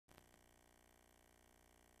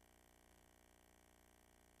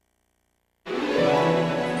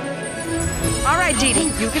right, Dee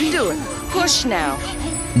Dee, you can do it. Push now.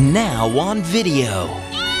 Now on video.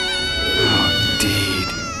 Oh,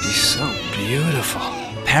 Dee, he's so beautiful.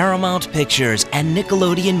 Paramount Pictures and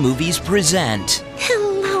Nickelodeon Movies present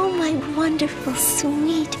Hello, my wonderful,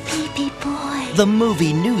 sweet baby boy. the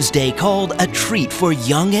movie Newsday called A Treat for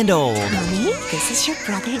Young and Old. Tommy, this is your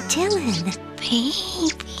brother Dylan. Baby.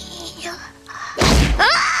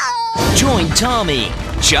 Join Tommy,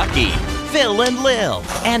 Chucky, Phil and Lil,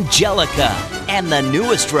 Angelica, and the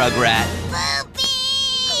newest Rugrat,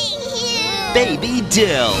 Baby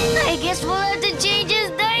Dill. I guess we'll have to change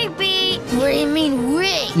his diaper. What do you mean,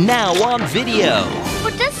 wait? Now on video.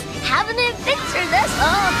 We're just having an adventure, that's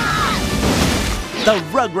all. The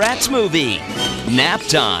Rugrats movie, Nap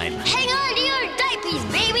Time, Hang on to your diapers,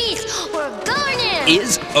 babies. We're going in.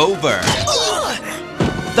 is over.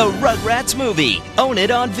 The Rugrats movie, own it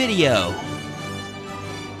on video.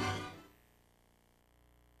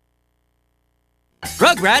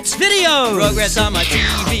 Rugrats video! Rugrats on my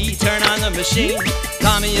TV, turn on the machine.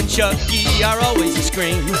 Tommy and Chucky are always a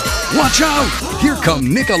scream. Watch out! Here come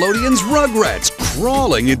Nickelodeon's Rugrats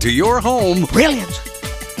crawling into your home. Brilliant.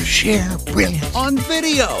 Sheer brilliant. On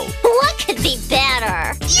video. What could be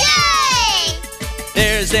better? Yay!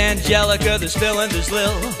 There's Angelica, there's Phil, and there's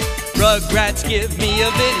Lil. Rugrats give me a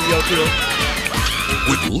video thrill.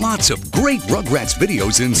 With lots of great Rugrats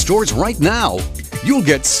videos in stores right now. You'll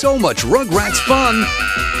get so much Rugrats fun,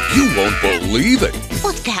 you won't believe it.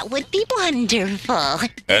 Well, that would be wonderful.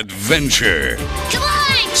 Adventure. Come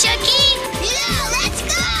on, Chucky! Yeah, let's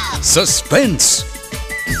go! Suspense.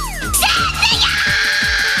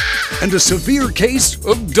 And a severe case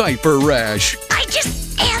of diaper rash. I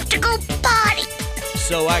just have to go potty.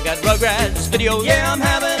 So I got Rugrats video, yeah, I'm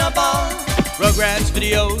having a ball. Rugrats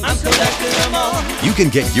videos, I'm collecting them all. You can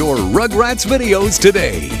get your Rugrats videos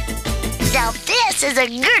today. Now this is a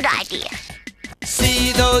good idea.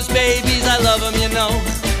 See those babies, I love them, you know.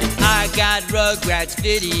 I got Rugrats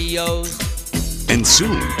videos. And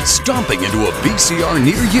soon, stomping into a VCR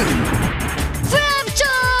near you.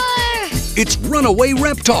 Raptor! It's Runaway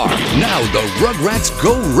Reptar. Now the Rugrats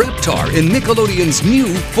Go Reptar in Nickelodeon's new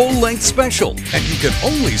full-length special. And you can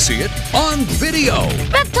only see it on video.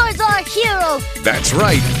 Raptor's our hero. That's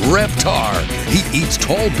right, Reptar. He eats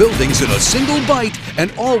tall buildings in a single bite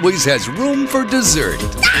and always has room for dessert.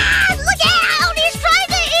 Ah, look out! He's trying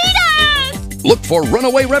to eat us! Look for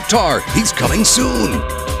Runaway Reptar. He's coming soon.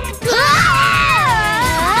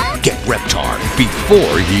 Ah! Get Reptar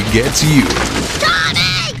before he gets you.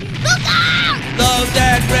 Tommy! Look out! Love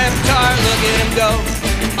that Reptar, look at him go.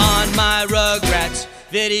 On my Rugrats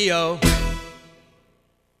video.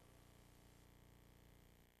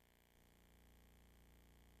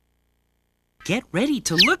 Get ready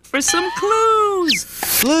to look for some clues.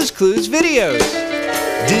 Blue's Clues videos.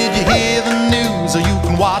 Did you hear the news? Or you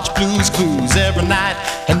can watch Blue's Clues every night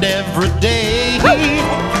and every day.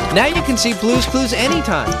 Now you can see Blue's Clues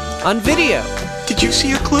anytime on video. Did you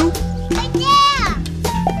see a clue? Yeah!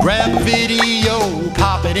 Grab a video,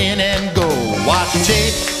 pop it in and go. Watch and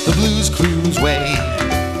tape the Blue's Clues way.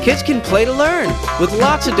 Kids can play to learn with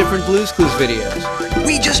lots of different Blue's Clues videos.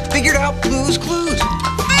 We just figured out Blue's Clues.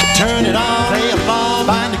 Turn it on, play along,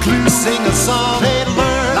 find a clue, sing a song, play to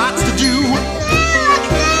learn, lots to do.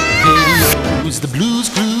 Videos, the Blue's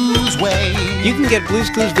Clues way. You can get Blue's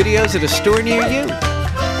Clues videos at a store near you.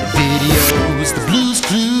 Videos, the Blue's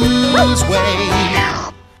Clues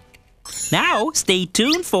way. Now, stay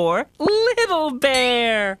tuned for Little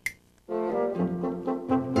Bear.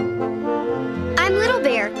 I'm Little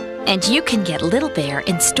Bear. And you can get Little Bear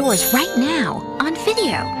in stores right now on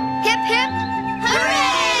video. Hip hip,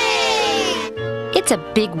 hooray! It's a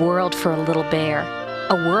big world for a little bear.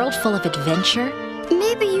 A world full of adventure,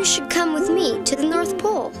 Maybe you should come with me to the North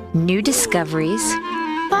Pole. new discoveries,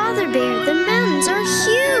 Father Bear, the mountains are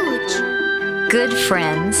huge. good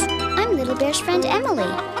friends, I'm Little Bear's friend Emily.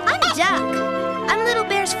 I'm Duck. I'm Little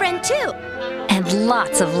Bear's friend too. and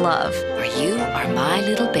lots of love. For you are my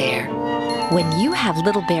little bear. When you have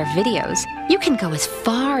Little Bear videos, you can go as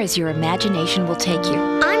far as your imagination will take you.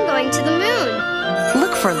 I'm going to the moon.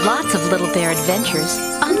 Look for lots of Little Bear adventures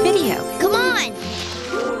on video. Come on.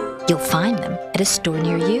 You'll find them at a store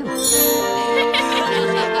near you.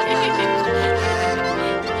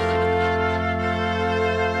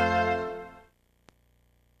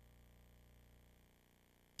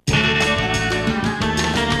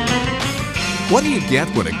 What do you get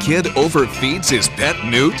when a kid overfeeds his pet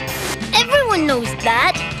newt? Everyone knows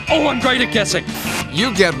that. Oh, I'm great at guessing.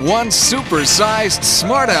 You get one super-sized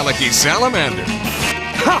smart alecky salamander.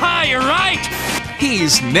 Haha, you're right.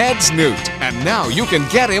 He's Ned's newt, and now you can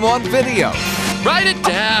get him on video. Write it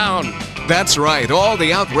down. That's right, all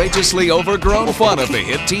the outrageously overgrown fun of the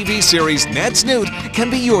hit TV series Ned Snoot can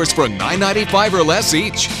be yours for $9.95 or less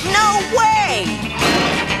each. No way!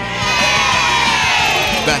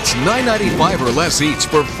 That's $9.95 or less each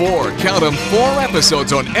for count 'em, 4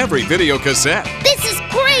 episodes on every video cassette. This is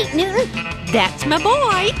great, Newton. That's my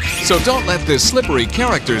boy. So don't let this slippery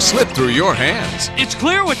character slip through your hands. It's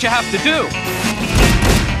clear what you have to do.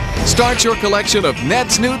 Start your collection of Ned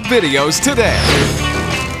Snoot videos today.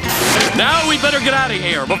 Now we better get out of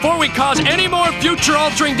here before we cause any more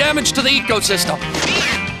future-altering damage to the ecosystem.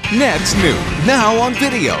 Ned Snoot, now on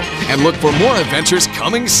video. And look for more adventures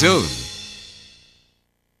coming soon.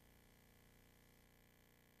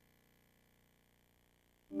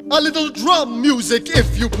 A little drum music,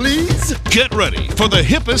 if you please. Get ready for the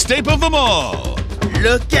hippest ape of them all.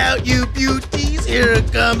 Look out, you beauties. Here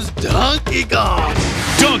comes Donkey Kong.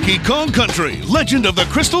 Donkey Kong Country, Legend of the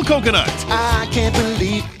Crystal Coconut. I can't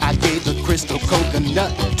believe I gave the crystal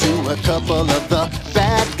coconut to a couple of the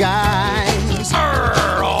bad guys.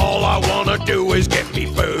 All I wanna do is get me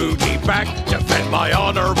booty back, defend my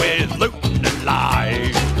honor with loot and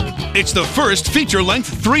lies. It's the first feature-length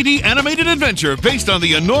 3D animated adventure based on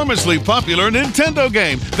the enormously popular Nintendo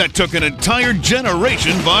game that took an entire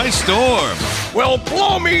generation by storm. Well,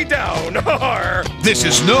 blow me down! This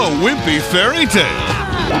is no wimpy fairy tale.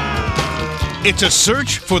 It's a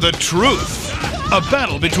search for the truth. A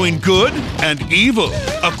battle between good and evil.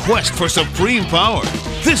 A quest for supreme power.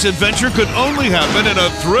 This adventure could only happen in a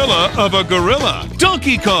thriller of a gorilla,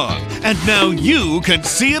 Donkey Kong. And now you can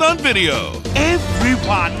see it on video.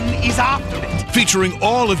 Everyone is after it. Featuring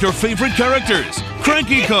all of your favorite characters.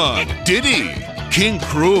 Cranky Kong, Diddy, King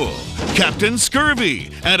Cruel, Captain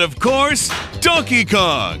Scurvy, and of course, Donkey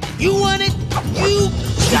Kong. You want it? You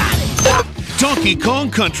got it! Donkey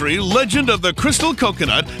Kong Country, Legend of the Crystal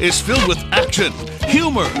Coconut is filled with action,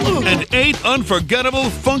 humor, and 8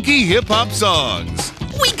 unforgettable funky hip-hop songs.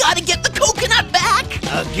 We gotta get the coconut back!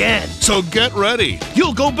 Again. So get ready.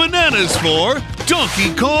 You'll go bananas for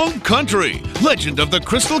Donkey Kong Country, Legend of the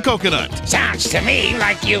Crystal Coconut. Sounds to me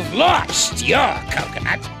like you've lost your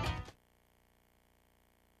coconut.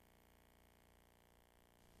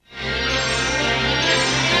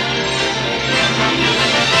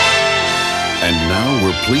 And now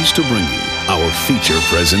we're pleased to bring you our feature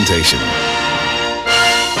presentation.